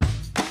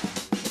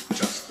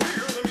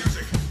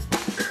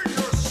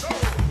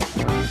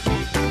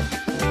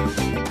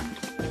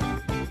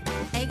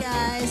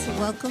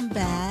Welcome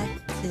back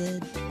to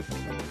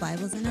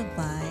Bibles in a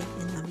Bite,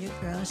 and I'm your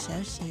girl,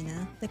 Chef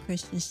Sheena, the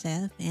Christian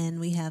chef, and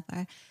we have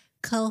our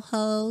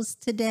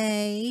co-host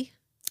today.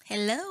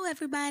 Hello,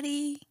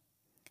 everybody.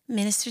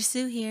 Minister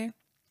Sue here.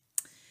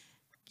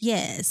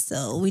 Yes,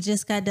 so we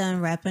just got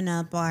done wrapping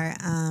up our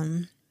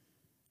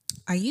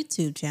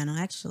YouTube channel,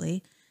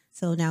 actually.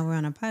 So now we're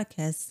on a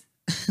podcast.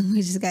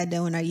 We just got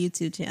done with our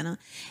YouTube channel,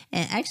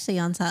 and actually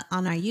on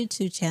our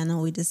YouTube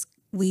channel,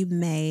 we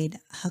made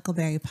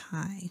huckleberry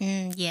pie.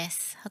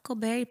 Yes,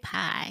 huckleberry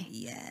pie.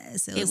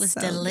 Yes, It was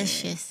so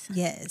delicious. good.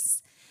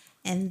 Yes,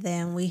 and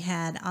then we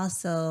had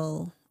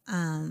also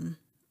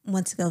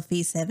went to go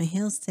feed Seven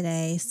Hills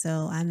today,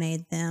 so I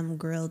made them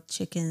grilled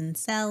chicken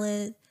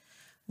salad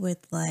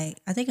with I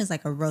think it was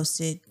like a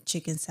roasted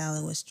chicken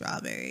salad with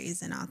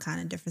strawberries and all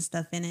kind of different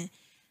stuff in it.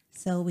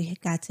 So we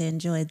got to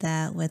enjoy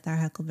that with our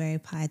huckleberry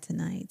pie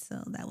tonight.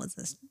 So that was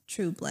a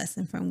true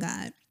blessing from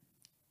God.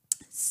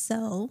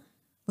 So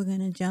we're going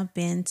to jump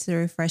into the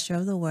refresher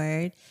of the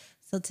word.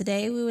 So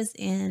today we was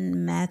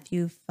in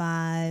Matthew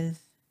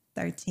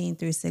 5:13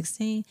 through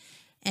 16.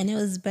 And it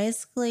was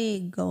basically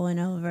going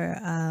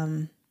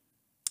over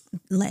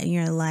letting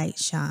your light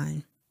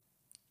shine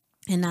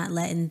and not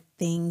letting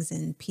things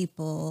and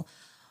people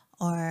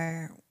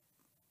or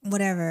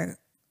whatever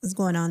is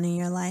going on in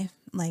your life,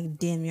 like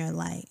dim your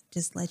light.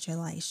 Just let your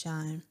light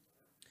shine.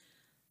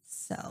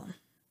 So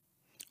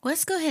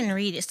Let's go ahead and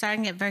read it,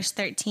 starting at verse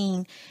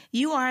 13.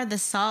 You are the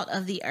salt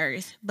of the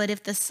earth, but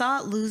if the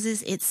salt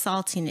loses its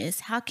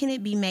saltiness, how can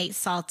it be made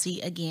salty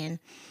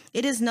again?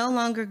 It is no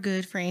longer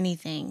good for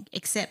anything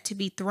except to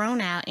be thrown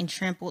out and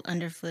trampled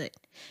underfoot.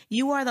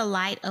 You are the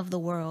light of the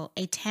world.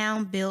 A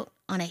town built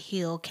on a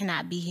hill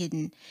cannot be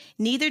hidden.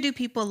 Neither do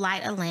people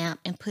light a lamp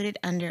and put it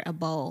under a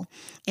bowl.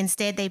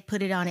 Instead, they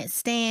put it on its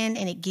stand,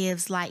 and it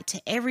gives light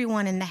to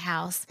everyone in the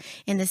house.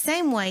 In the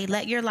same way,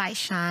 let your light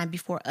shine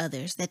before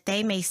others, that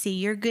they may see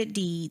your good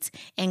deeds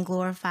and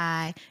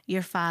glorify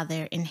your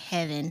Father in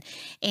heaven.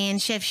 And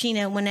Chef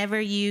Sheena,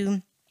 whenever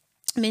you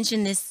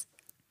mention this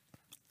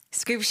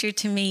scripture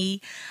to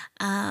me,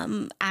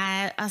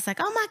 I was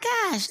like, oh my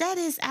gosh, that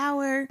is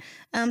our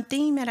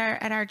theme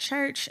at our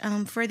church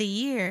for the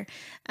year.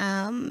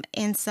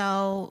 And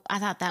so I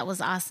thought that was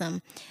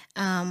awesome.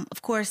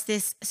 Of course,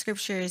 this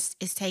scripture is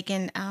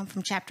taken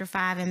from chapter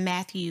 5 in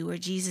Matthew, where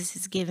Jesus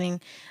is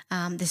giving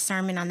the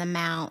Sermon on the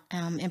Mount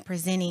and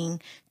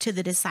presenting to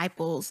the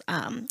disciples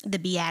the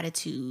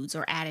Beatitudes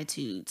or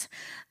attitudes.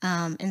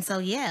 And so,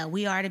 yeah,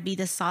 we are to be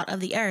the salt of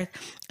the earth.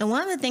 And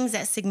one of the things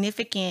that's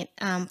significant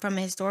from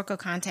a historical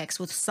context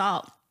with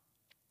salt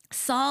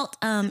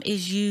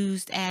is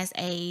used as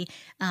a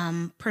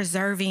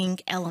preserving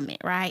element,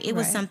 right? It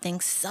was something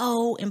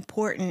so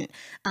important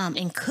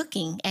in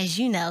cooking, as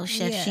you know,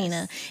 Chef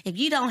Sheena. If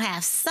you don't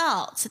have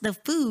salt, the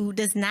food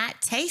does not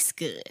taste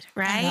good,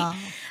 right?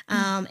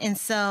 And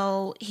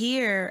so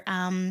here,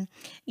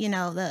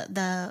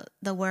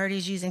 the word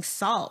is using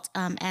salt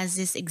as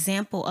this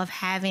example of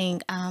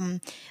having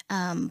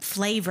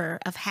flavor,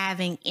 of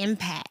having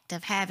impact,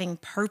 of having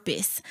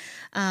purpose,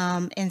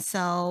 and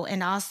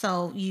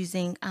also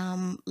using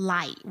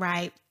light,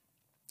 right?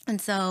 And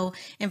so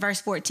in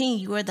verse 14,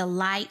 you are the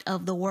light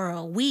of the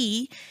world.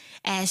 We,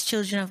 as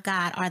children of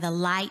God, are the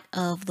light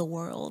of the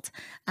world.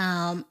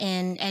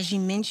 And as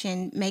you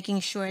mentioned, making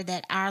sure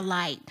that our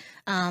light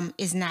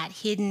is not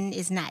hidden,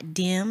 is not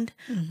dimmed,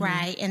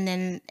 right?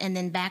 And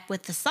then back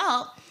with the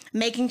salt,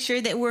 making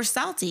sure that we're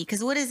salty.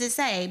 Because what does it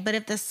say? But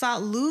if the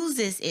salt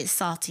loses its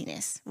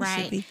saltiness, right?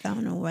 It should be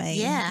thrown away.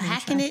 Yeah, and how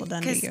can it? trampled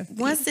under your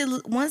Because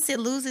feet. once it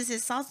loses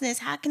its saltiness,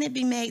 how can it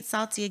be made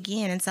salty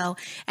again? And so,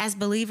 as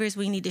believers,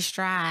 we need to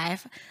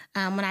strive.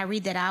 When I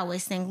read that, I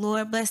always think,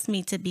 "Lord, bless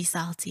me to be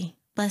salty.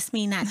 Bless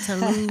me not to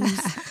lose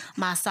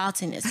my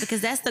saltiness,"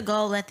 because that's the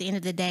goal at the end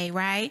of the day,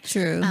 right?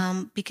 True.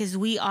 Because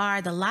we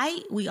are the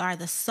light, we are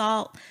the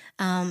salt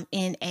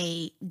in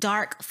a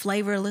dark,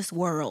 flavorless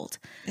world.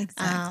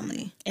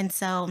 Exactly. And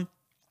so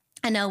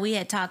I know we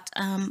had talked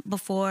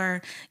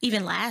before,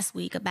 even last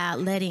week, about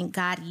letting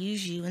God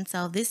use you. And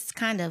so this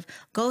kind of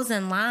goes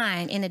in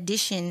line in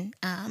addition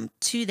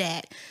to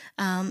that,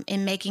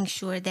 in making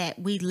sure that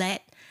we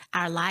let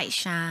our light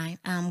shine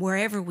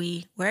wherever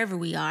we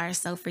are.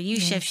 So for you,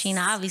 Chef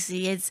Sheena,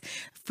 obviously it's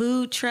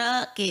food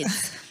truck,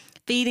 it's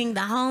feeding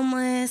the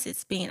homeless,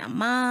 it's being a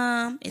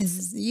mom,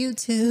 It's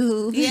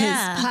YouTube,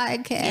 it's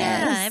podcast.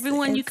 Yeah,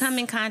 everyone you come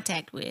in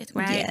contact with,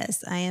 right?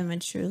 Yes, I am a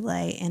true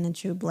light and a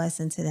true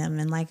blessing to them.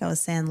 And like I was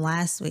saying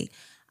last week,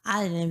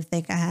 I didn't even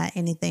think I had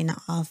anything to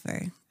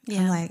offer.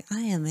 Yeah. I'm like,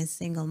 I am a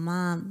single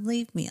mom.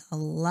 Leave me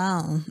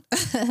alone.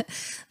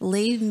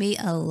 Leave me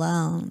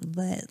alone.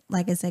 But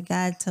like I said,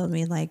 God told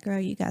me, like, girl,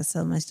 you got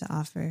so much to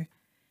offer.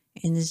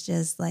 And it's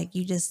just like,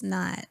 you're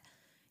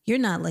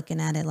not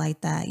looking at it like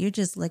that. You're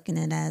just looking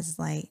at it as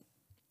like,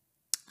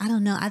 I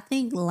don't know. I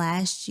think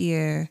last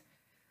year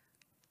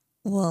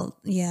was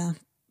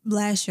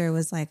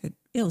like,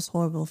 it was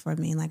horrible for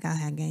me. Like I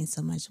had gained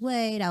so much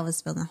weight. I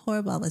was feeling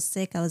horrible. I was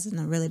sick. I was in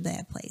a really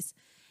bad place.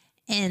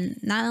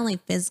 And not only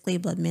physically,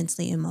 but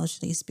mentally,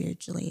 emotionally,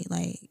 spiritually.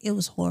 Like it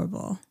was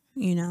horrible.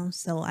 you know?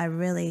 So I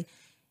really,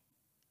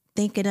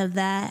 thinking of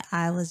that,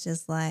 I was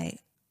just like,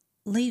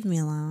 leave me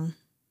alone.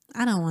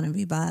 I don't want to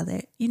be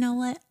bothered. You know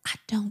what? I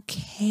don't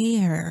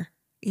care.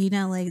 You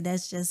know, like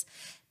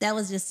that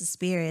was just the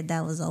spirit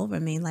that was over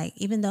me. Like,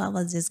 even though I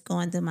was just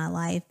going through my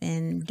life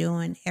and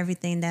doing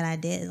everything that I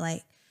did,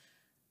 like,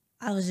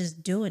 I was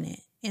just doing it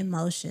in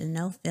motion,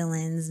 no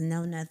feelings,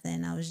 no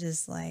nothing. I was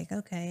just like,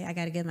 okay, I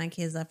got to get my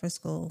kids up for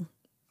school.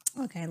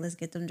 Okay, let's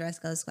get them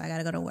dressed, go to school. I got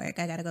to go to work.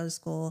 I got to go to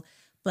school.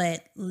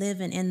 But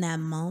living in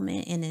that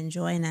moment and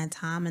enjoying that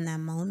time in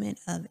that moment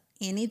of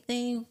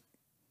anything.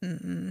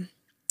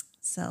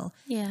 So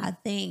Yeah. I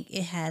think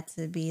it had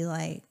to be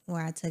like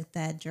where I took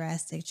that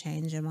drastic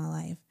change in my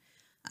life,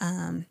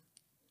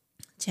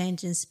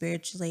 changing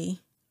spiritually,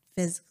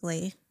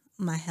 physically,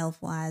 my health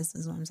wise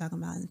is what I'm talking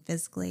about, and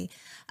physically,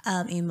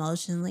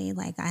 emotionally.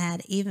 Like I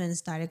had even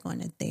started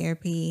going to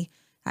therapy.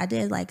 I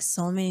did like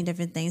so many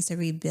different things to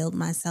rebuild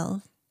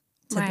myself,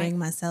 to bring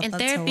myself And up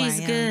to where I therapy's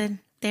am. good.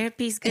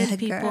 Therapy's good,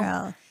 people.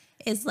 Girl,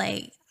 it's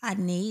like I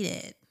need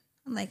it.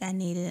 Like I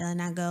need it, and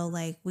I go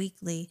like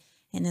weekly,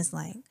 and it's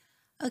like,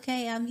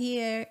 okay, I'm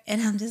here,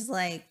 and I'm just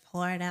like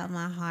pouring out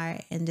my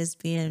heart and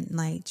just being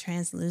like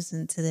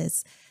translucent to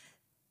this,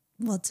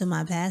 well, to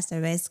my pastor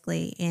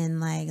basically, and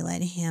like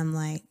letting him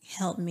like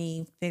help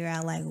me figure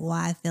out like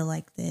why I feel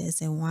like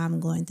this and why I'm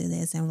going through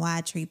this and why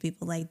I treat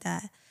people like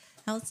that.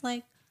 I was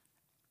like,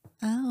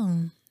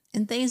 oh,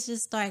 and things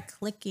just start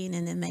clicking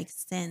and it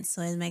makes sense.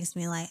 So it makes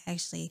me like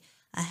actually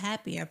a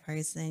happier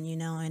person, you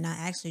know, and I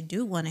actually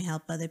do want to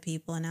help other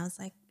people. And I was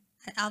like,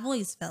 I've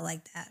always felt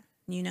like that,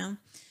 you know?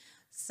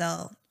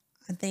 So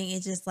I think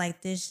it's just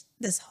like this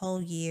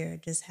whole year,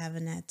 just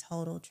having that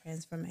total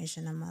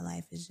transformation of my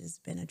life has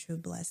just been a true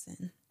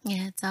blessing.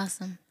 Yeah, it's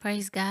awesome.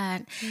 Praise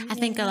God. I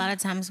think a lot of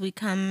times we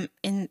come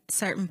in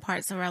certain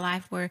parts of our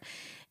life where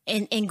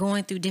and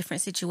going through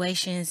different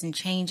situations and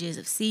changes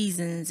of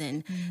seasons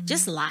and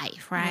just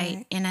life,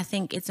 right? And I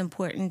think it's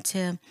important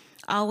to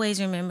always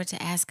remember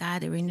to ask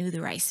God to renew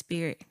the right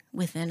spirit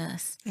within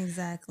us.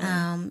 Exactly.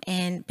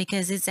 And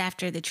because it's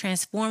after the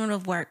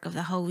transformative work of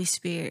the Holy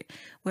Spirit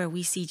where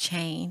we see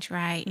change,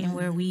 right? And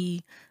where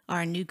we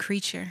are a new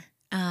creature.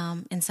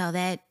 And so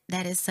that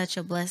is such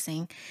a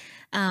blessing.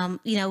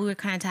 You know, we were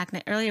kind of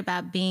talking earlier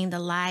about being the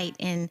light,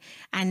 and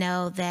I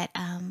know that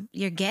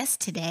your guest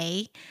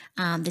today,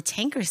 the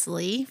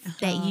Tankersley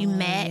that you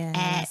met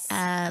yes.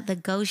 at the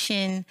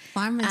Goshen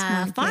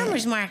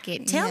Farmers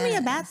Market. Tell me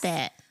about Yes.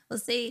 that. Well,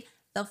 see,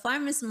 the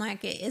farmers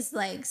market is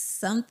like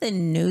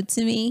something new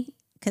to me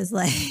because,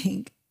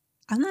 like,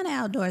 I'm not an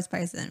outdoors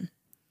person.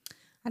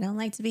 I don't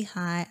like to be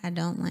hot. I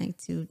don't like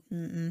to,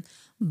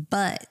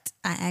 but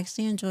I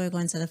actually enjoy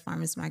going to the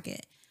farmers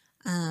market.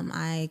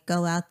 I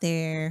go out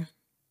there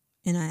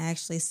and I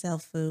actually sell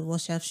food. Well,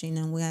 Chef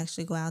Sheena, we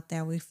actually go out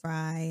there, we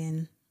fry,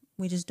 and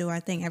we just do our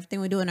thing. Everything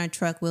we do in our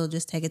truck, we'll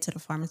just take it to the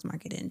farmers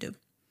market and do.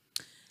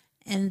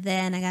 And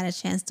then I got a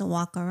chance to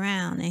walk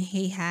around, and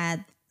he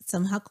had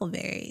some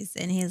huckleberries,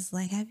 and he's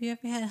like, "Have you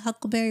ever had a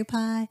huckleberry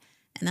pie?"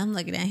 And I'm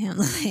looking at him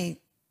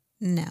like,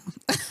 "No,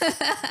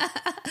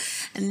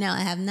 no, I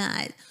have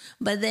not."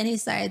 But then he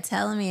started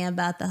telling me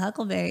about the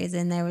huckleberries,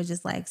 and they were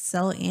just like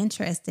so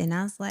interesting.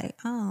 I was like,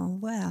 "Oh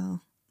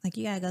wow." Like,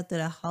 you got to go through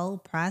the whole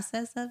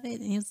process of it.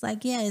 And he was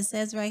like, yeah, it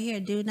says right here,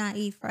 do not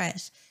eat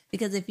fresh.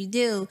 Because if you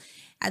do,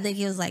 I think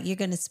he was like, you're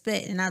going to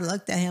spit. And I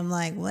looked at him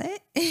like,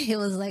 what? It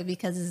was like,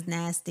 because it's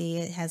nasty.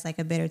 It has like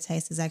a bitter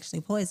taste. It's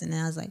actually poison.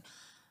 And I was like,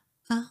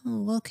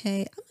 oh, okay.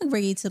 I'm going to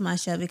bring you to my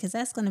show because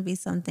that's going to be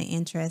something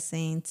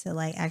interesting to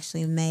like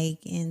actually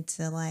make and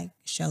to like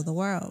show the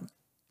world.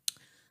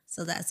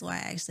 So that's where I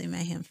actually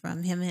met him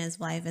from, him and his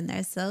wife. And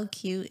they're so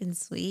cute and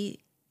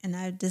sweet. And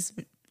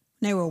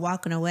they were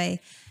walking away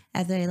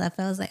after they left.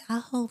 I was like, I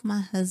hope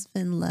my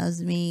husband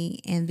loves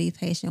me and be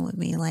patient with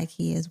me like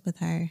he is with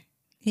her.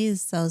 He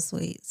is so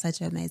sweet,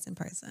 such an amazing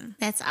person.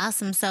 That's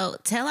awesome. So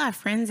tell our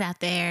friends out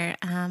there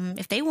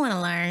if they want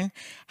to learn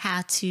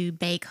how to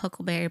bake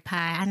huckleberry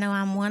pie. I know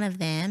I'm one of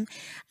them,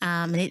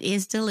 and it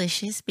is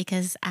delicious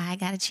because I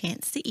got a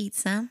chance to eat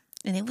some.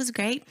 And it was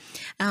great.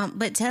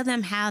 But tell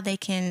them how they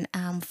can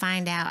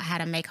find out how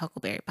to make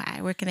huckleberry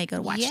pie. Where can they go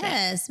to watch that?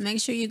 Yes, make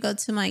sure you go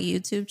to my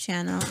YouTube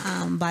channel,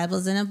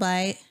 Bibles in a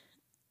Bite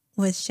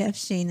with Chef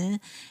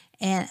Sheena,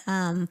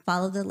 and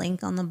follow the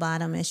link on the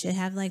bottom. It should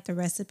have like the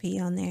recipe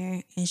on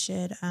there. It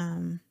should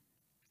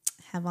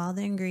have all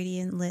the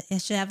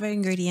it should have an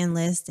ingredient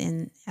list.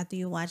 And after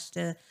you watch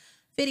the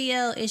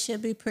video, it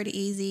should be pretty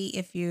easy.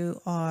 If you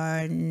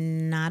are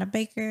not a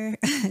baker,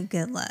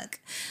 good luck.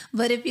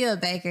 But if you're a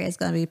baker, it's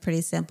going to be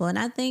pretty simple. And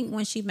I think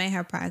when she made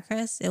her pie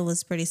crust, it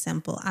was pretty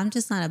simple. I'm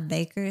just not a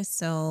baker,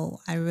 so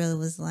I really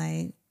was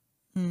like,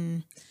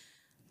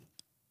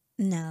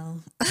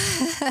 no.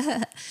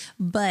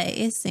 But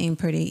it seemed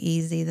pretty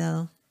easy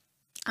though.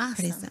 Awesome.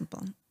 Pretty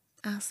simple.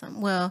 Awesome.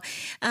 Well,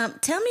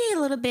 tell me a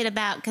little bit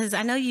about, because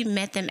I know you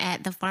met them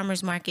at the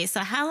farmer's market.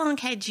 So how long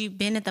had you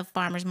been at the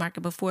farmer's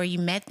market before you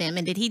met them?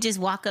 And did he just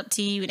walk up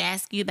to you and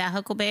ask you about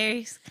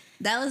huckleberries?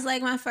 That was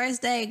like my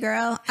first day,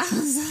 girl. I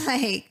was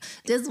like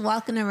just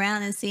walking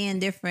around and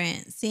seeing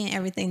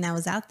everything that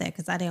was out there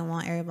because I didn't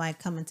want everybody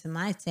coming to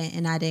my tent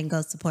and I didn't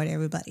go support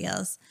everybody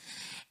else.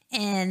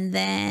 And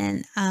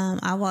then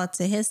I walked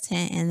to his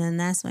tent, and then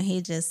that's when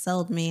he just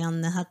sold me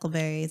on the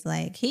huckleberries.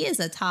 Like, he is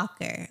a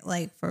talker,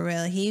 like, for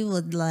real. He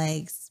would,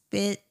 like,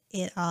 spit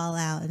it all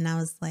out, and I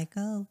was like,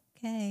 oh,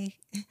 okay.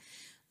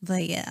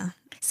 But, yeah.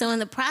 So in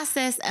the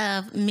process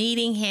of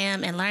meeting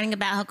him and learning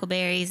about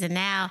huckleberries and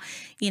now,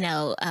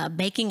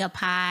 baking a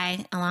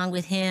pie along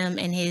with him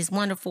and his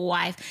wonderful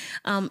wife,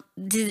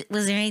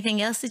 was there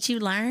anything else that you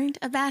learned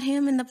about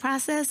him in the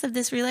process of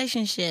this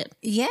relationship?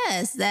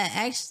 Yes, that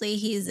actually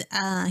he's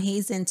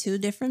in two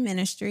different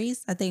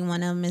ministries. I think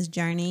one of them is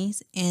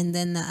Journeys, and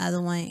then the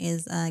other one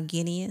is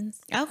Gideon's.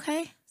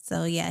 Okay.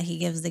 So, yeah, he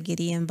gives the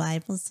Gideon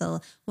Bible. So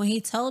when he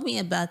told me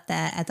about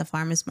that at the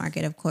farmer's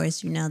market, of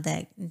course,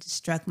 that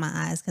struck my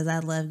eyes because I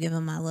love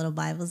giving my little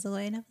Bibles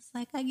away. And I was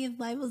like, I give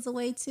Bibles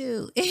away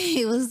too.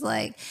 He was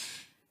like,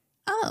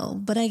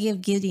 oh, but I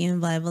give Gideon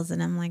Bibles.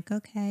 And I'm like,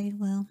 okay,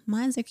 well,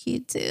 mines are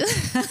cute too.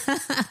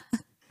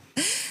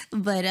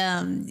 But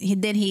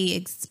then he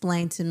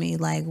explained to me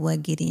like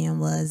what Gideon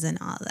was and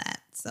all that.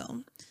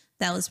 So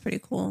that was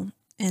pretty cool.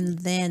 And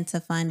then to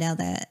find out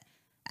that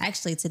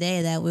actually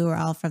today that we were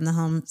all from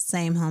the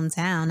same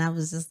hometown, I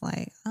was just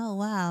like, oh,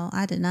 wow,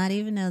 I did not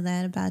even know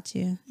that about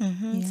you.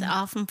 Mm-hmm. Yeah. It's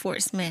all from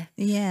Fort Smith.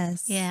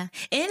 Yes. Yeah.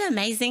 Isn't it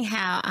amazing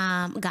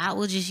how God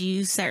will just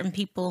use certain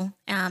people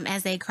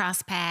as they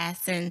cross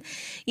paths? And,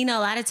 a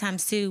lot of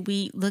times too,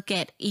 we look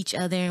at each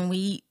other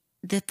and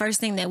the first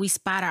thing that we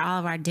spot are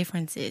all of our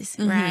differences,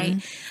 mm-hmm.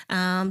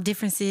 right?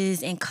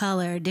 Differences in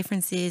color,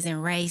 differences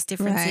in race,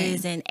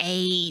 differences in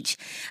age,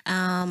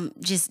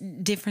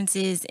 just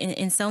differences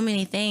in so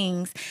many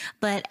things.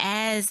 But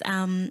as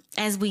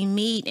we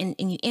meet and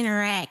you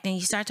interact and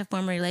you start to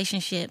form a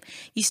relationship,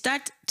 you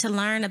start to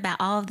learn about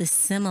all of the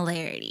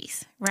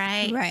similarities,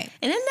 right? Right.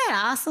 And isn't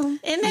that awesome?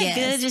 Isn't that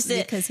good? Just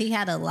because he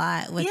had a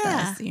lot with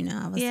us,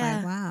 I was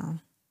like, wow,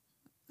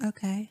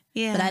 okay.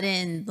 Yeah. But I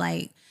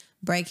didn't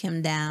break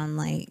him down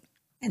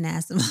and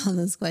ask him all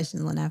those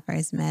questions when I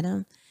first met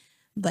him.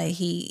 But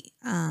he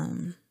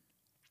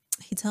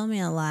told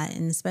me a lot,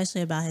 and especially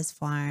about his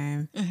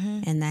farm, mm-hmm.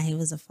 and that he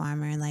was a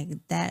farmer. Like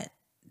that,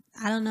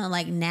 I don't know.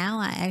 Like now,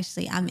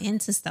 I'm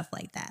into stuff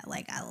like that.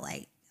 Like I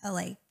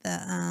like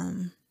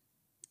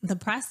the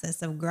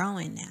process of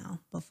growing now.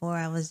 Before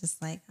I was just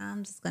like,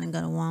 I'm just gonna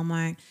go to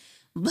Walmart.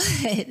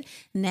 But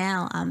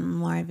now I'm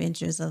more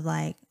adventurous of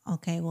like,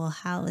 okay, well,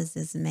 how is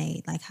this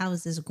made? Like, how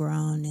is this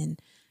grown? And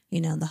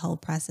the whole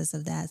process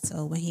of that.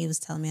 So when he was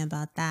telling me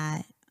about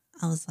that,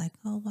 I was like,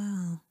 oh,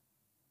 wow.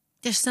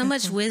 There's so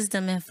much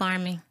wisdom in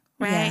farming,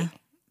 right?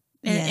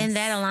 Yeah. And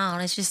that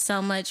alone, it's just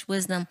so much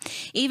wisdom.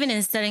 Even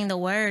in studying the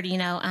word,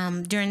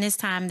 during this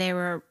time, they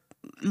were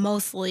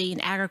mostly an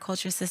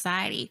agriculture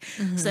society.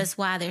 Mm-hmm. So that's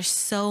why there's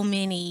so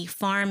many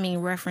farming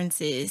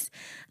references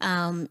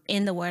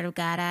in the Word of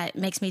God. It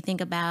makes me think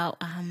about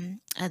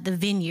the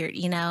vineyard,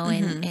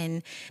 mm-hmm.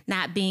 and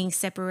not being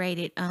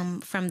separated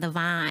from the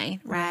vine,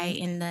 right?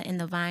 In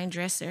the vine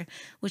dresser,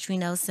 which we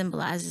know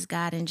symbolizes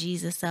God and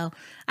Jesus. So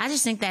I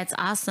just think that's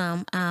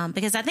awesome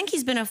because I think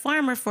he's been a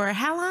farmer for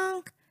how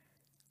long?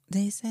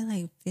 They say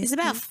 50? It's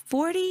about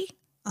 40.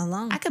 A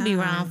long time. I could be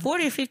wrong,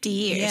 40 or 50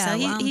 years. Yeah,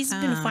 so he's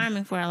been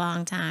farming for a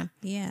long time.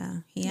 Yeah.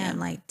 He had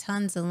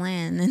tons of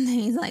land and then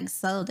he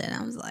sold it.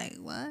 I was like,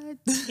 what?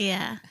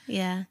 Yeah.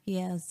 Yeah.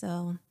 Yeah.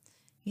 So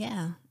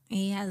yeah,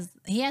 he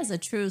has a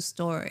true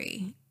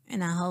story.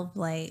 And I hope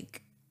I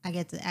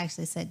get to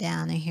actually sit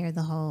down and hear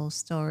the whole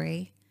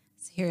story,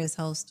 hear his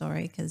whole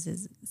story. Cause it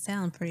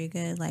sounds pretty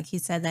good. Like he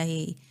said that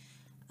he,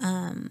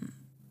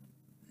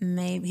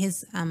 maybe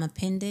his,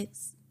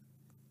 appendix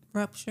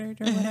ruptured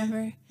or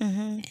whatever,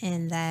 mm-hmm.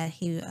 and that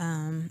he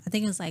I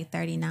think it was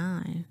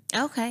 39.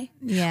 Okay.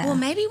 Yeah. Well,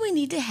 maybe we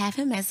need to have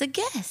him as a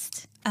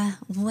guest.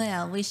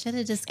 Well, we should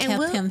have just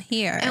kept him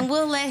here, and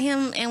we'll let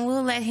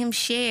him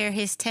share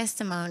his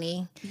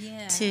testimony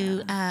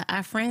to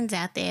our friends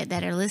out there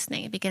that are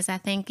listening, because I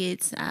think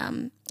it's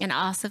an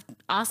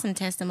awesome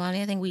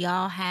testimony. I think we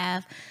all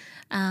have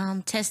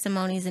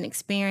testimonies and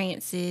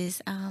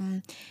experiences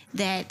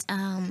that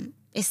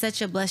it's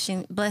such a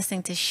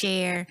blessing to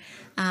share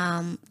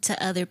to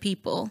other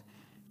people.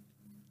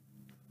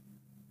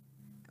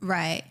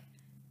 Right.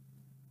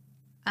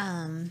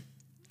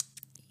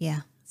 Yeah.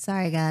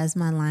 Sorry, guys.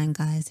 My line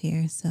guy's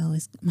here, so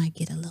it might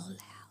get a little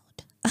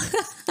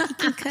loud. You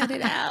can cut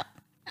it out.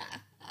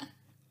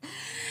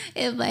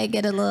 It might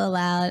get a little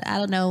loud. I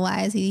don't know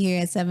why is he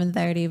here at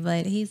 7:30,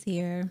 but he's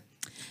here.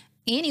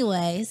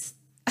 Anyways.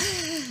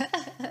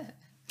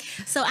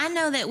 So I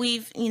know that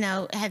we've,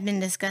 have been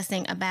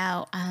discussing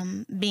about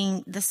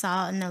being the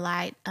salt and the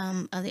light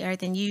of the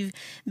earth, and you've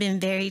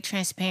been very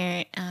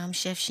transparent,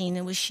 Chef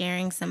Sheena, with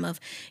sharing some of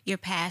your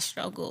past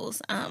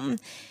struggles.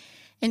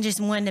 and just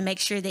wanting to make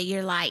sure that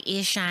your light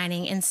is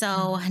shining. And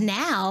so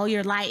now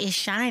your light is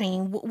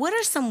shining. What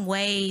are some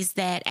ways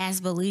that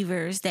as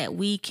believers that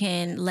we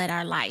can let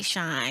our light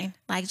shine?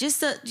 Like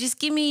just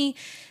give me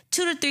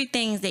 2 to 3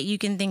 things that you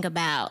can think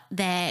about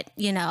that,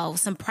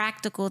 some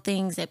practical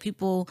things that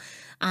people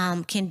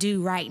can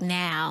do right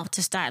now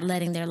to start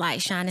letting their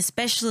light shine,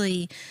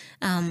 especially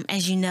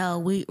as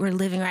we're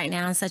living right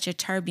now in such a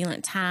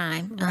turbulent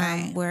time,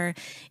 Right. where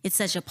it's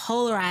such a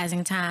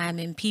polarizing time,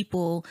 and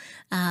people,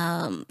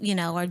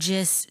 are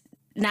just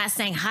not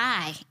saying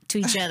hi to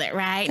each other,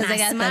 right? 'Cause Not they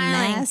got the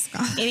smiling mask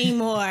on.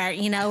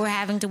 anymore. We're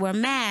having to wear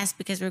masks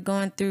because we're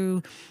going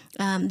through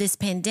this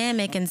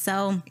pandemic. And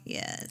so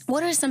Yes.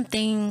 what are some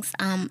things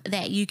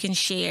that you can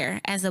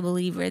share as a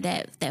believer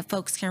that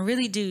folks can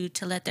really do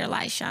to let their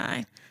light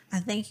shine? I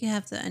think you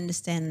have to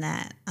understand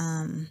that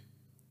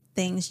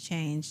things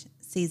change,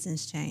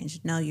 seasons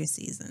change. Know your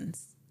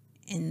seasons,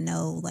 and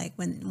know like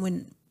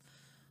when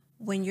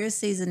your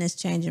season is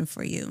changing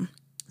for you.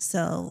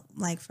 So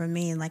like for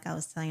me, like I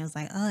was telling you, I was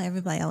like, oh,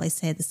 everybody always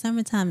say the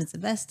summertime is the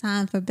best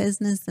time for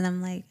business. And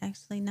I'm like,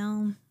 actually,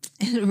 no,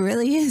 it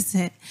really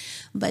isn't.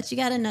 But you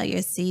got to know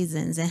your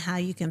seasons and how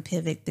you can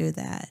pivot through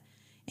that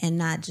and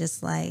not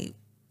just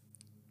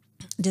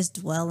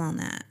dwell on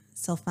that.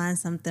 So find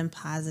something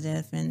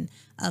positive and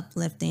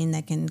uplifting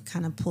that can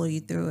kind of pull you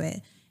through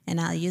it.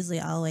 And I usually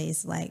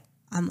always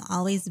I'm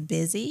always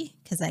busy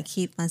because I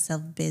keep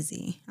myself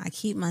busy. I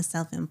keep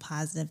myself in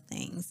positive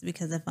things,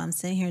 because if I'm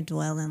sitting here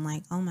dwelling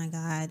like, oh my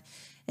God,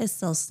 it's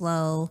so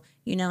slow,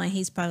 and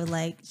he's probably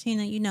like,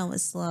 Sheena,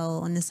 it's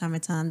slow in the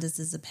summertime. This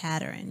is a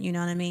pattern. You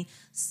know what I mean?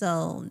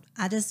 So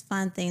I just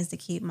find things to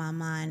keep my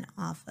mind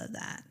off of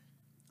that.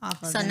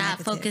 So not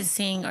negativity.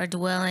 focusing or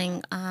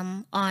dwelling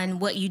on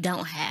what you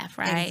don't have,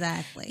 right?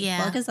 Exactly.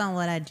 Yeah. Focus on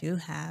what I do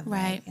have,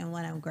 Right. and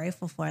what I'm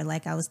grateful for.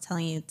 Like I was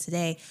telling you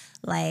today,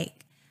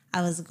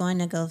 I was going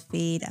to go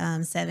feed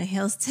Seven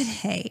Hills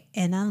today,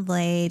 and I'm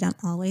late. I'm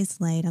always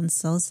late. I'm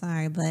so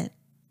sorry, but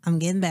I'm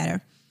getting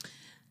better.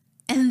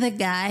 And the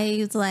guy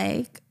was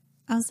like,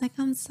 I was like,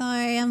 I'm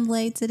sorry, I'm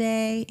late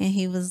today. And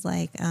he was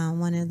like,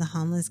 one of the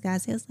homeless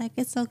guys. He was like,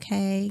 it's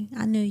okay.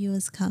 I knew you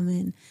was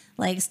coming.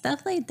 Like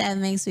stuff like that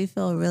makes me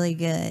feel really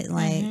good.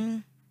 Like,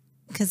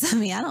 because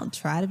I don't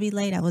try to be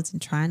late. I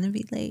wasn't trying to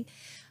be late,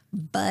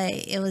 but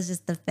it was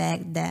just the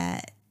fact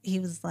that he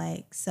was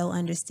like so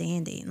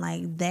understanding.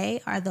 Like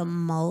they are the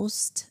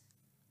most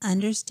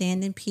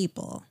understanding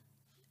people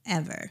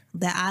ever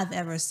that I've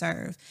ever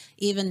served,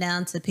 even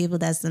down to people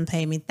that's done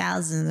pay me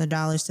thousands of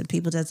dollars to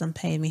people that's done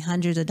pay me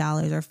hundreds of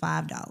dollars or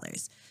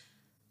 $5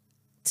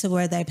 to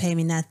where they pay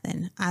me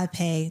nothing. I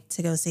pay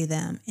to go see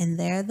them, and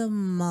they're the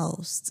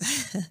most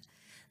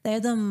they're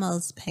the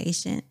most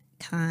patient,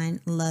 kind,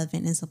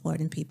 loving, and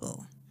supporting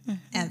people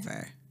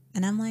ever.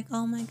 And I'm like,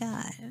 oh my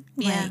God.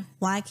 Yeah. Like,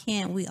 why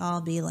can't we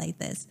all be like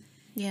this?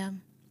 Yeah.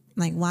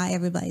 Like, why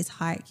everybody's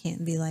heart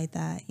can't be like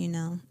that,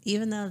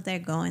 Even though if they're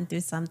going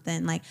through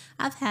something. Like,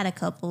 I've had a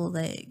couple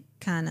that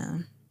kind of,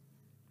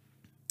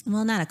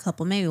 well, not a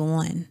couple, maybe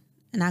one.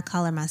 And I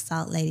call her my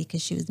salt lady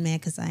because she was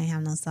mad because I didn't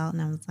have no salt.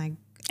 And I was like,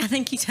 I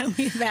think you told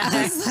me about I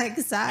it. was like,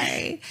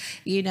 sorry,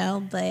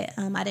 but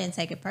I didn't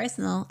take it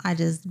personal. I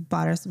just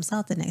bought her some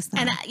salt the next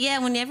time.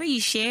 And whenever you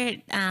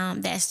shared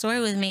that story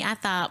with me, I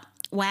thought,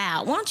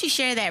 wow, why don't you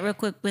share that real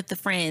quick with the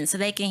friends so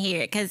they can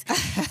hear it? Because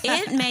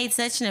it made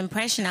such an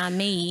impression on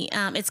me.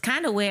 It's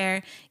kind of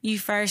where you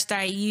first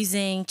started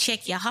using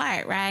check your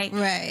heart, right?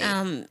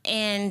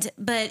 Right.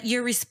 But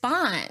your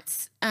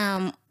response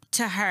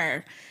to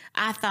her,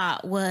 I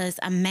thought was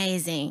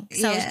amazing.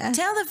 So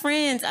tell the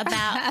friends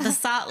about the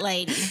Salt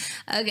Lady.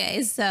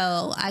 Okay,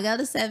 so I go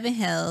to Seven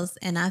Hills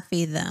and I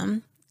feed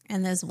them.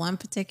 And there's one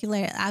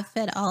particular, I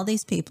fed all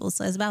these people.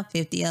 So it's about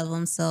 50 of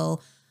them.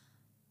 So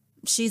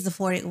she's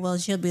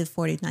she'll be the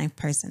 49th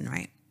person,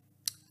 right?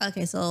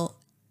 Okay, so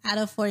out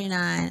of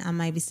 49, I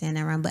might be saying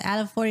that wrong, but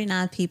out of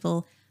 49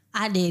 people,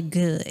 I did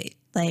good.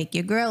 Like,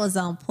 your girl was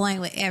on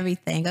point with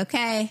everything,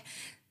 okay?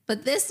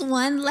 But this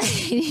one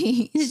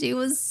lady, she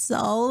was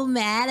so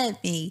mad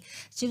at me.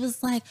 She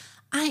was like,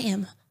 I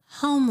am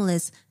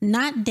homeless,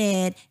 not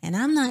dead, and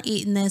I'm not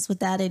eating this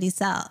without any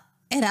salt.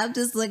 And I'm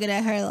just looking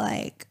at her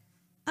like,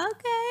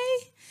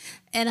 okay.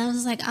 And I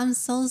was like, I'm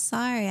so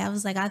sorry. I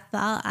was like, I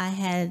thought I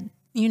had,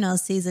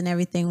 seasoned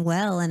everything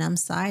well, and I'm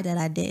sorry that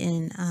I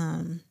didn't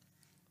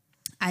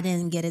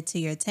get it to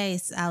your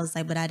taste. I was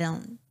like, but I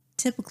don't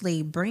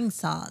typically bring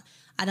salt.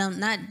 I don't,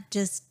 not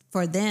just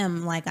for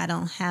them, like I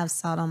don't have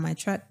salt on my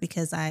truck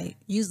because I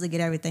usually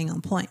get everything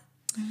on point.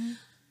 Mm-hmm.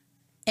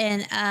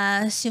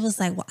 And she was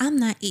like, well, I'm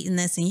not eating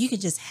this and you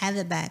could just have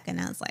it back.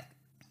 And I was like,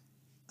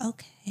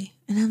 okay.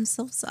 And I'm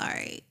so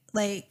sorry.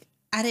 Like,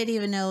 I didn't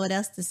even know what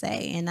else to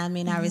say. And I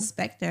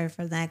respect her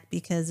for that,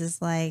 because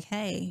it's like,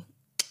 hey,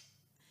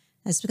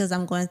 that's because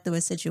I'm going through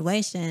a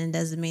situation. It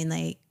doesn't mean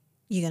like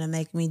you're going to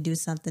make me do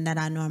something that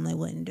I normally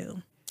wouldn't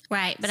do.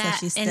 Right. But So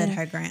she stood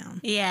her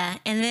ground. Yeah.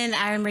 And then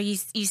I remember you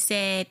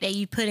said that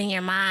you put in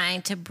your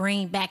mind to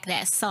bring back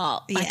that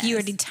salt. Like you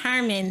were Yes.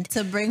 determined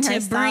To bring her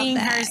salt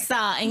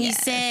back. And Yes.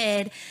 you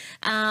said,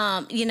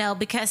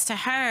 because to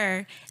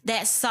her,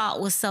 that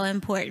salt was so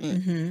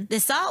important. The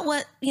salt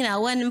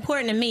wasn't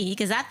important to me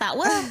because I thought,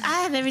 well,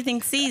 I have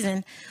everything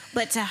seasoned.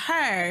 But to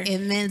her,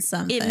 It meant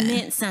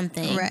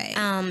something. Right.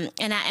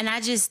 And I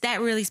just,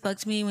 that really spoke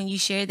to me when you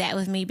shared that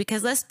with me,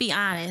 because let's be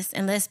honest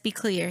and let's be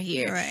clear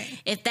here.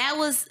 Right. If that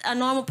was a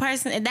normal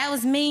person, if that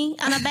was me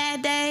on a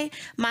bad day,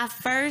 my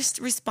first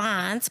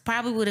response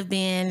probably would have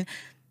been,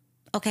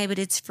 okay, but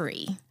it's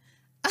free.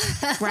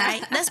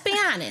 Right? Let's be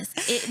honest.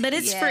 But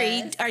it's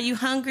free. Are you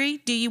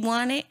hungry? Do you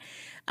want it?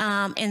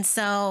 And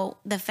so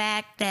the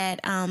fact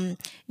that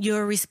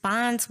your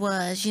response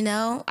was,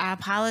 I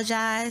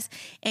apologize,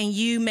 and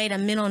you made a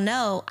mental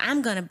note,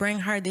 I'm going to bring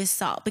her this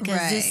salt because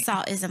this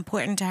salt is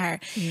important to her.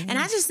 And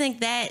I just think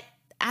that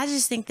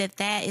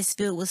that is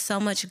filled with so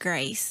much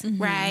grace,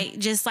 right?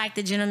 Just like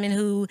the gentleman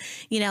who,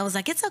 was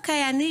like, it's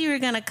okay. I knew you were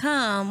going to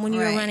come when you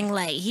were running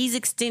late. He's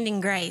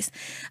extending grace.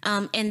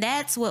 And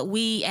that's what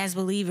we as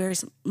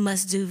believers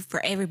must do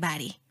for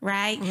everybody,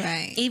 right?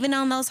 Right. Even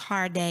on those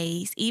hard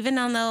days, even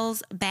on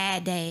those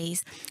bad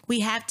days,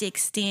 we have to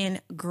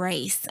extend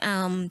grace.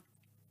 And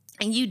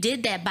you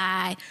did that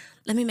by,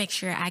 let me make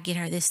sure I get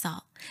her this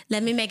salt.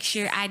 Let me make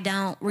sure I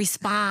don't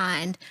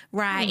respond in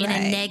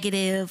a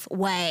negative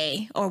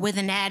way or with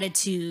an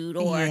attitude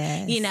or,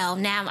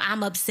 now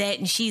I'm upset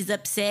and she's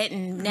upset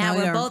and now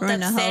we're both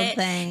upset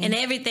and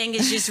everything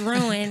is just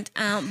ruined.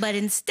 But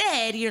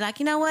instead you're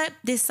like, you know what?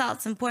 This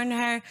salt's important to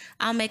her.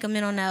 I'll make a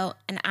mental note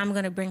and I'm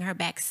going to bring her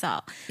back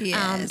salt.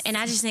 Yes. And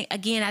I just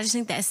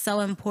think that's so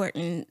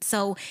important.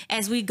 So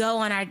as we go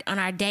on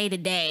our day to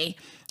day,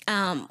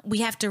 we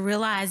have to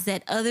realize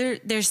that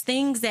there's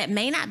things that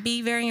may not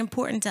be very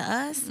important to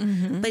us,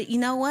 but you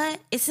know what?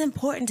 It's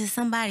important to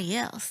somebody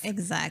else.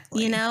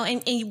 Exactly.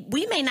 And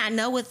we may not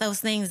know what those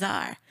things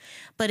are,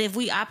 but if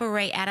we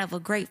operate out of a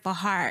grateful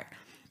heart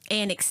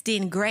and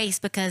extend grace,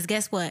 because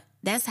guess what?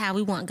 That's how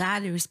we want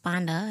God to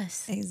respond to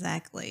us.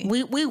 Exactly.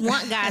 We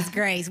want God's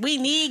grace. We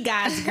need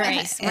God's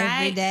grace, right?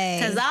 Every day.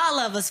 Because all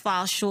of us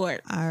fall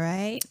short. All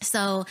right.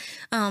 So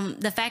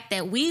the fact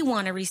that we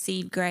want to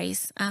receive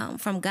grace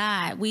from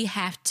God, we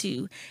have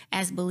to,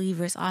 as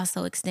believers,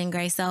 also extend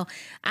grace. So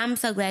I'm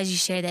so glad you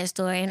shared that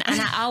story. And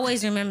I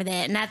always remember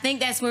that. And I think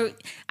that's where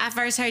I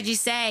first heard you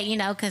say,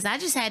 because I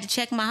just had to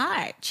check my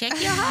heart.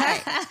 Check your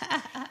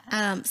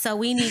heart. So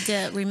we need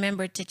to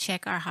remember to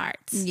check our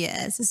hearts.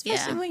 Yes,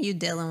 especially when you're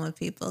dealing with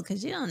people,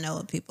 because you don't know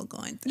what people are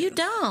going through. You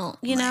don't,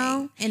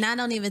 know. And I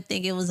don't even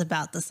think it was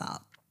about the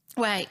salt.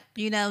 Right.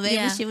 Maybe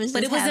she was just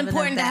but it was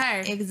important to her.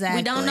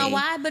 Exactly. We don't know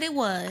why, but it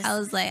was. I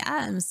was like,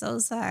 I am so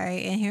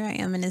sorry. And here I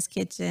am in this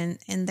kitchen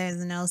and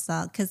there's no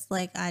salt. Because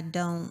I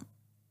don't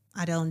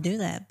do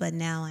that. But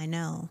now I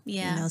know.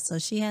 Yeah. So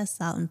she has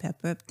salt and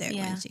pepper up there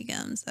when she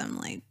comes. I'm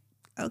like,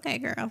 okay,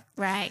 girl.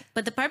 Right.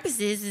 But the purpose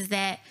is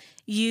that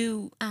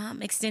you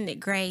extended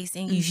grace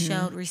and you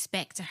showed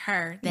respect to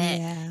her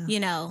that,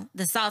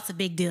 the salt's a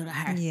big deal to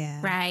her.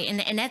 Yeah. Right.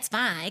 And that's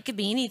fine. It could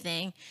be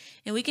anything.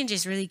 And we can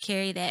just really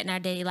carry that in our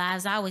daily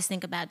lives. I always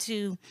think about,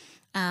 too,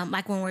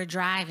 like when we're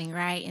driving,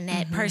 right? And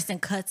that person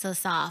cuts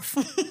us off.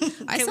 Or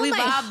We've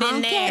all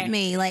been there. At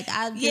me. Like,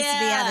 I'll just be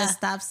at a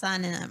stop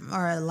sign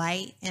or a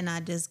light and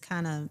I just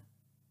kind of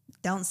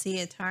don't see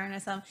it turn or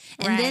something.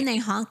 And then they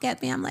honk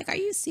at me. I'm like, are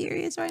you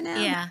serious right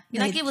now? Yeah.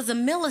 Like it was a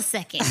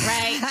millisecond,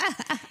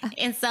 right?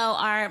 And so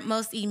our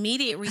most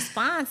immediate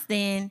response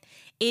then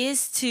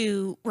is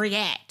to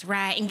react,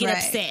 right? And get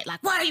upset.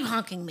 Like, why are you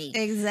honking me?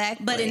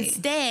 Exactly. But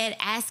instead,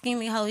 asking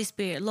the Holy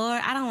Spirit, Lord,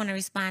 I don't want to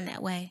respond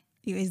that way.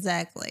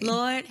 Exactly.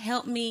 Lord,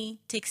 help me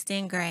to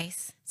extend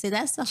grace. See,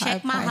 that's the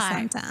hard part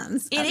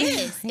sometimes. It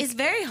is. It's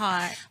very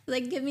hard.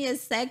 Like, give me a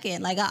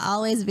second. Like, I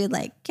always be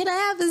like, can I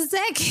have a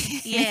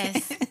second?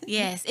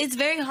 Yes. It's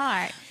very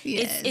hard.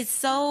 Yes. It's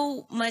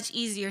so much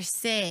easier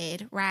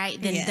said,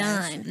 right, than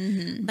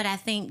done. But I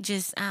think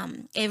just,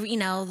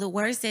 the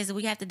word says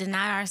we have to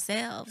deny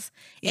ourselves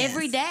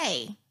every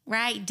day,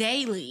 right,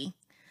 daily.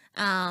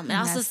 It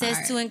also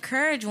says to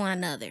encourage one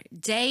another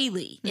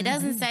daily. It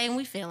doesn't say when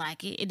we feel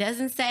like it. It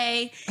doesn't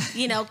say,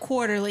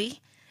 quarterly.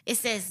 It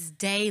says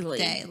daily.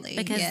 Daily.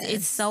 Because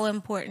it's so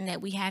important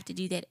that we have to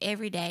do that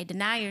every day.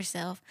 Deny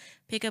yourself,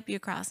 pick up your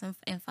cross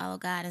and follow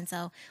God. And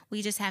so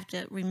we just have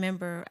to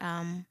remember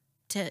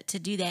to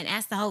do that and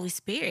ask the Holy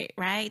Spirit,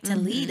 right, to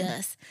lead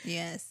us.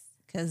 Yes.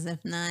 Because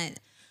if not,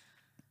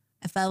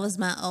 if I was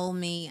my old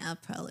me, I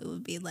probably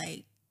would be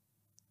like,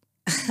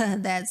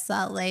 that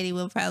salt lady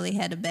would probably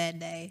had a bad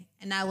day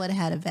and I would have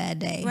had a bad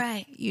day.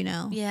 Right.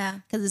 Yeah.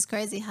 Because it's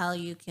crazy how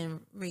you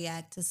can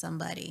react to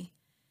somebody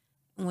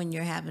when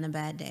you're having a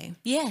bad day.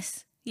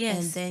 Yes.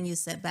 And then you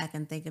sit back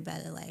and think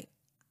about it like,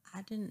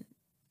 I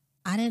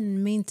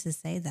didn't mean to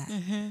say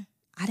that.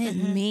 I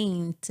didn't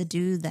mean to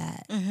do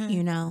that,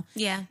 you know?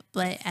 Yeah.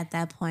 But at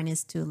that point,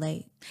 it's too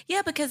late.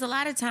 Yeah, because a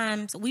lot of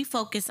times we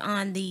focus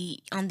on the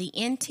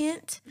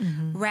intent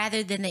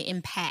rather than the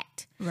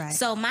impact. Right.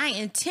 So my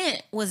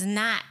intent was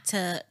not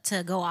to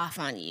go off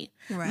on you.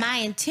 Right. My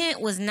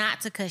intent was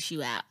not to cuss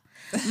you out.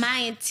 My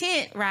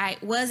intent,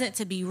 right, wasn't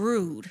to be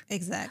rude.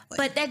 Exactly.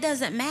 But that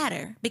doesn't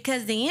matter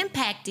because the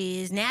impact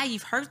is now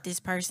you've hurt this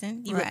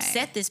person, you Right.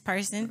 upset this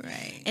person,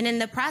 Right. and in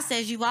the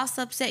process you've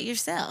also upset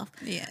yourself.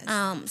 Yes.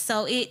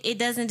 So it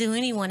doesn't do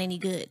anyone any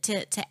good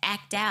to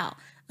act out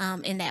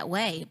in that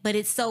way. But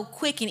it's so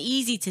quick and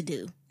easy to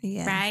do.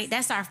 Yes. Right?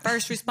 That's our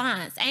first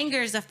response.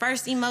 Anger is the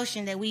first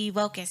emotion that we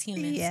evoke as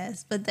humans.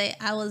 Yes, but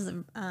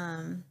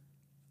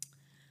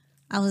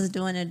I was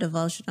doing a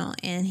devotional,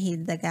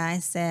 and the guy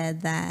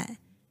said that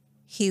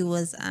he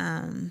was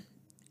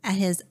at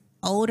his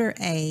older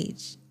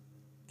age,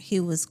 he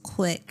was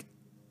quick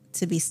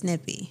to be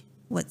snippy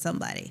with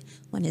somebody.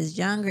 When his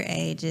younger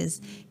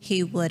ages,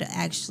 he would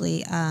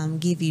actually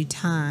give you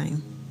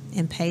time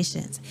and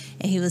patience.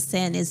 And he was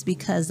saying it's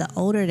because the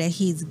older that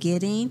he's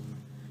getting,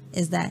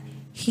 is that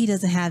he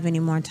doesn't have any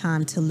more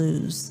time to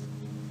lose.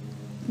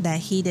 That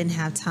he didn't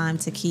have time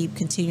to keep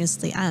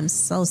continuously. I'm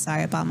so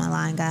sorry about my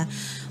line, guy,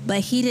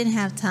 but he didn't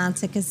have time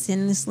to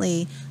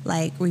continuously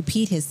like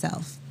repeat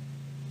himself.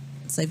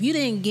 So if you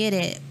didn't get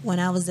it when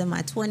I was in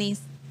my 20s,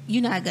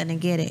 you're not gonna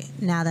get it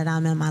now that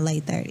I'm in my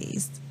late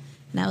 30s.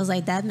 And I was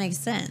like, that makes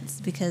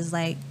sense because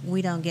like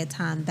we don't get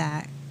time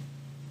back.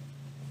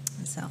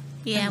 So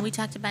yeah, we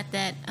talked about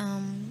that.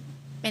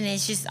 And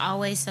it's just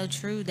always so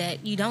true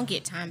that you don't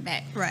get time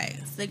back. right,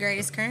 It's the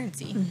greatest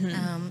currency.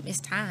 It's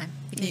time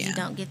because Yeah. you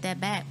don't get that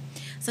back.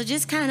 So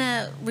just kind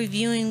of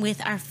reviewing with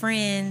our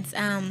friends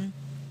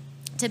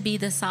to be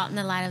the salt and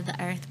the light of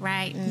the earth,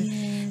 right?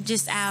 And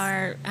just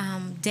our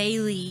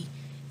daily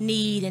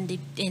need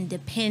and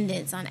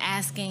dependence on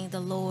asking the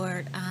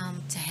Lord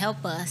to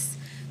help us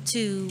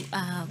to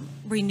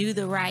renew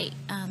the right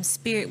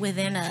spirit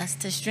within us,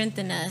 to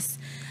strengthen us,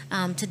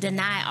 to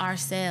deny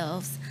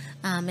ourselves.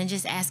 And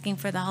just asking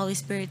for the Holy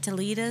Spirit to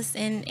lead us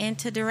and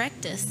to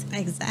direct us.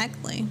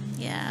 exactly.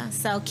 Yeah.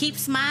 So keep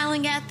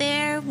smiling out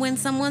there when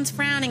someone's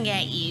frowning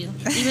at you.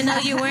 Even though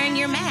you're wearing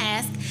your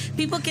mask,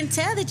 people can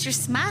tell that you're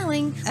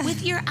smiling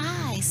with your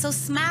eyes. So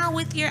smile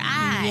with your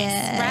eyes,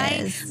 Yes,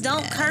 right?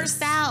 Don't yes.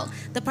 curse out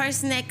the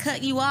person that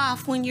cut you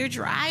off when you're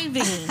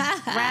driving,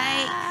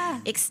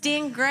 right?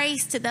 Extend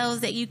grace to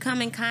those that you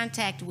come in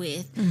contact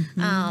with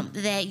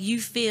that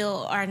you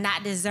feel are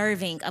not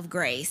deserving of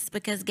grace.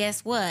 Because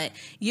guess what?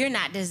 You're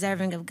not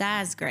deserving of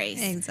God's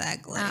grace.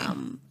 Exactly.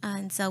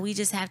 And so we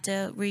just have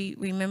to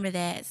remember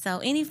that. So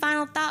any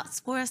final thoughts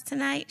for us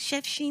tonight,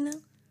 Chef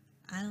Sheena?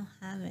 I don't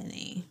have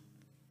any.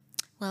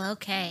 Well,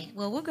 okay.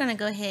 Well, we're going to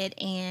go ahead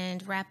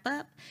and wrap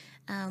up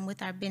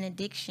with our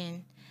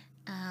benediction.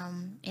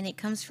 And it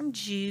comes from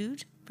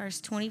Jude, verse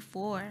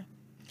 24.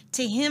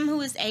 To him who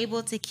is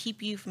able to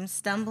keep you from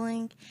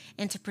stumbling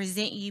and to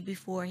present you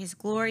before his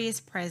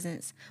glorious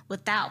presence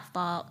without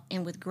fault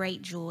and with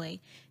great joy.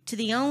 To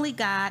the only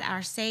God,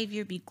 our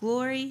Savior, be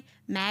glory,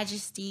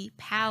 majesty,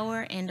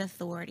 power, and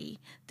authority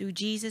through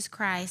Jesus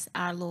Christ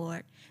our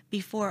Lord,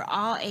 before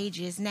all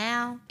ages,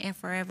 now and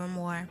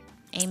forevermore.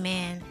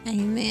 Amen.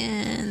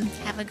 Amen.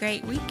 Have a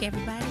great week,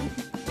 everybody.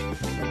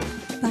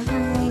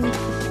 Bye.